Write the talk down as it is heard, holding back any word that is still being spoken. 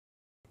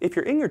If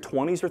you're in your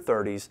 20s or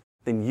 30s,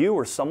 then you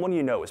or someone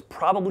you know is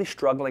probably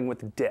struggling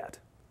with debt.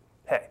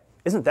 Hey,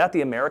 isn't that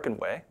the American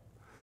way?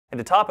 And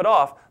to top it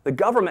off, the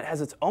government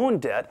has its own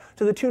debt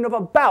to the tune of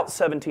about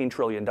 $17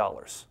 trillion.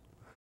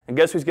 And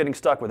guess who's getting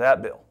stuck with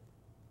that bill?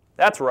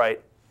 That's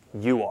right,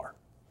 you are.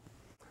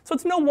 So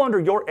it's no wonder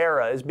your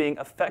era is being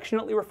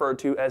affectionately referred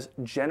to as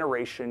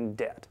Generation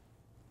Debt.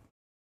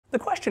 The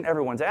question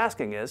everyone's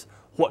asking is,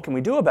 what can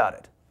we do about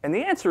it? And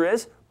the answer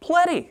is,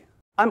 plenty.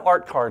 I'm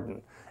Art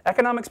Carden,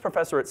 economics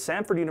professor at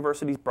Samford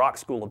University's Brock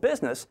School of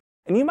Business,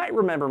 and you might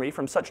remember me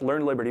from such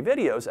Learn Liberty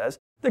videos as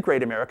The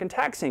Great American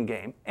Taxing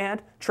Game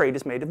and Trade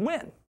is Made to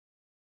Win.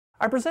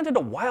 I presented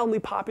a wildly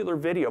popular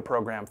video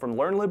program from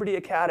Learn Liberty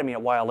Academy a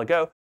while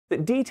ago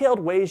that detailed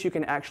ways you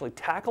can actually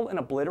tackle and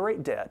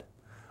obliterate debt,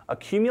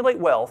 accumulate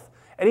wealth,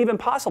 and even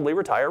possibly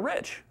retire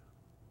rich.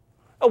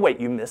 Oh wait,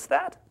 you missed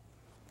that?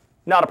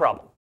 Not a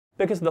problem,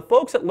 because the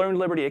folks at Learn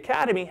Liberty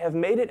Academy have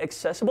made it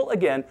accessible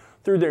again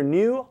through their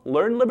new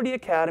Learn Liberty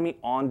Academy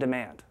On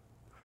Demand.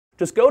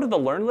 Just go to the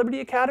Learn Liberty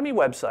Academy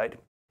website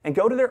and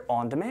go to their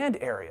On Demand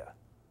area.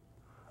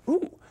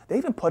 Ooh, they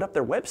even put up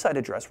their website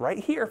address right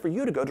here for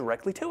you to go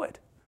directly to it.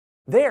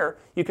 There,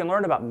 you can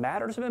learn about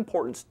matters of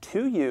importance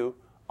to you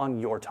on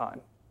your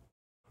time.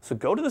 So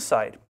go to the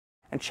site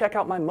and check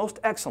out my most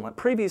excellent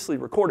previously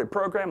recorded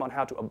program on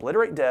how to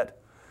obliterate debt,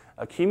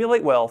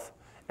 accumulate wealth,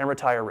 and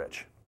retire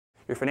rich.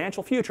 Your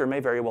financial future may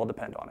very well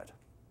depend on it.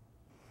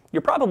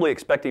 You're probably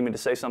expecting me to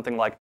say something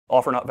like,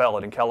 offer not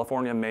valid in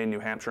California, Maine, New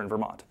Hampshire, and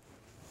Vermont.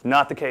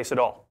 Not the case at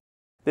all.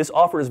 This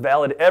offer is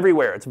valid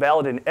everywhere. It's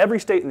valid in every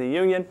state in the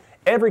Union,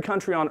 every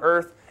country on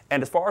Earth,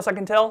 and as far as I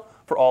can tell,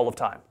 for all of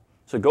time.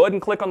 So go ahead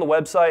and click on the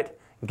website,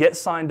 get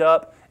signed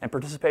up, and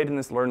participate in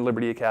this Learn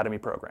Liberty Academy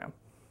program.